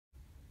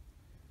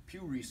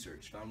Pew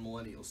Research found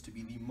millennials to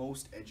be the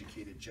most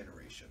educated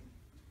generation.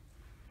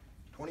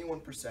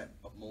 21%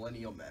 of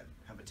millennial men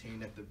have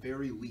attained at the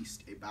very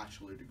least a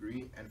bachelor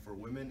degree, and for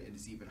women it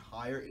is even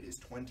higher, it is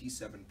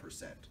 27%.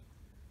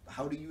 But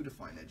how do you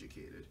define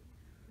educated?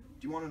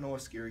 Do you want to know a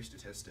scary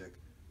statistic?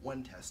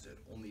 When tested,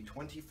 only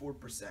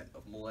 24%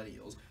 of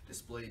millennials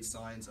displayed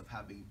signs of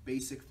having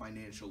basic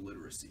financial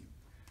literacy.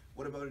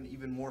 What about an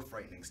even more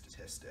frightening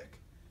statistic?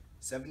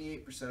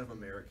 78% of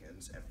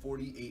Americans and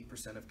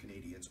 48% of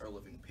Canadians are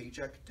living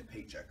paycheck to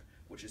paycheck,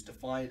 which is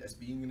defined as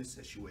being in a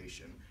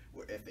situation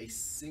where if a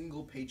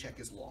single paycheck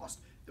is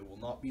lost, there will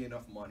not be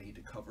enough money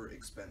to cover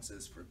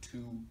expenses for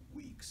 2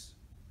 weeks.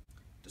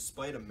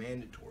 Despite a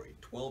mandatory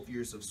 12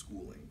 years of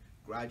schooling,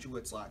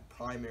 graduates lack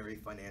primary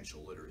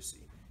financial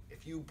literacy.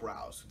 If you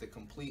browse through the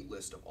complete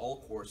list of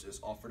all courses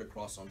offered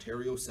across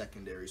Ontario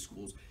secondary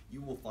schools,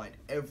 you will find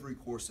every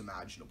course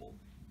imaginable.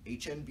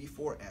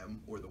 HNB4M,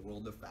 or the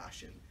world of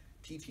fashion,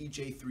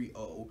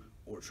 TTJ3O,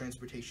 or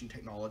transportation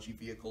technology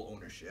vehicle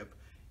ownership,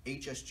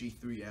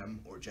 HSG3M,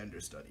 or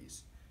gender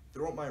studies.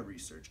 Throughout my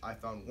research, I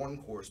found one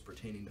course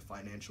pertaining to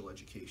financial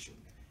education.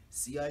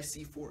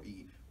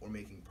 CIC4E, or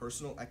making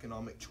personal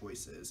economic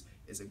choices,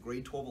 is a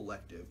grade 12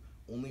 elective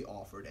only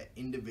offered at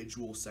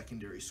individual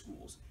secondary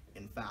schools.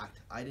 In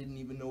fact, I didn't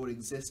even know it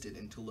existed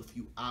until a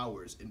few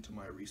hours into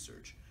my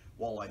research.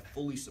 While I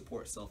fully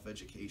support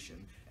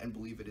self-education and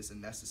believe it is a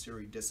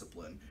necessary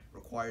discipline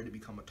required to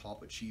become a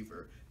top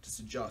achiever, to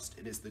suggest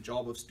it is the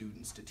job of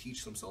students to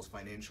teach themselves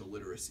financial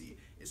literacy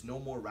is no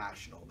more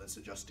rational than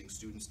suggesting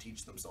students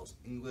teach themselves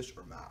English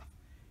or math.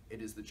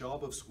 It is the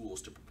job of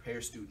schools to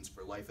prepare students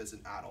for life as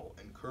an adult,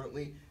 and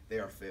currently they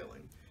are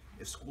failing.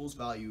 If schools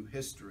value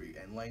history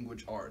and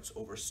language arts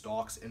over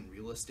stocks and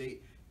real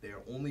estate, they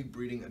are only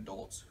breeding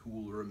adults who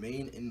will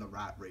remain in the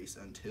rat race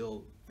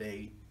until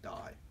they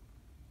die.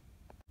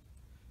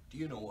 Do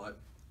you know what?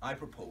 I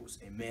propose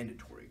a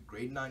mandatory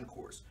grade 9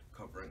 course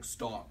covering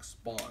stocks,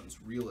 bonds,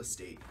 real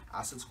estate,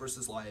 assets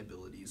versus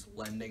liabilities,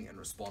 lending, and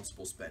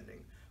responsible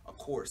spending, a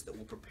course that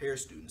will prepare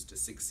students to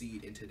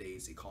succeed in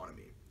today's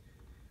economy.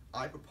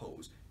 I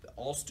propose that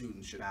all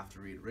students should have to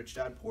read Rich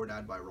Dad Poor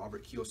Dad by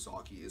Robert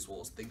Kiyosaki, as well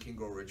as Think and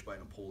Grow Rich by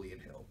Napoleon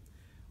Hill.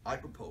 I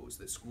propose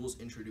that schools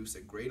introduce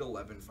a grade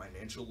 11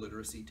 financial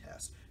literacy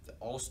test that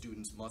all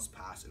students must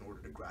pass in order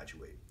to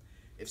graduate.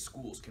 If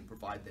schools can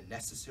provide the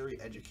necessary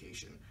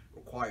education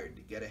required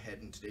to get ahead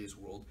in today's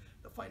world,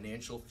 the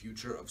financial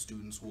future of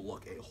students will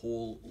look a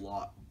whole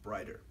lot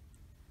brighter.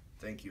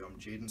 Thank you. I'm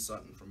Jaden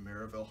Sutton from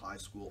Merivale High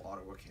School,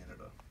 Ottawa,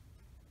 Canada.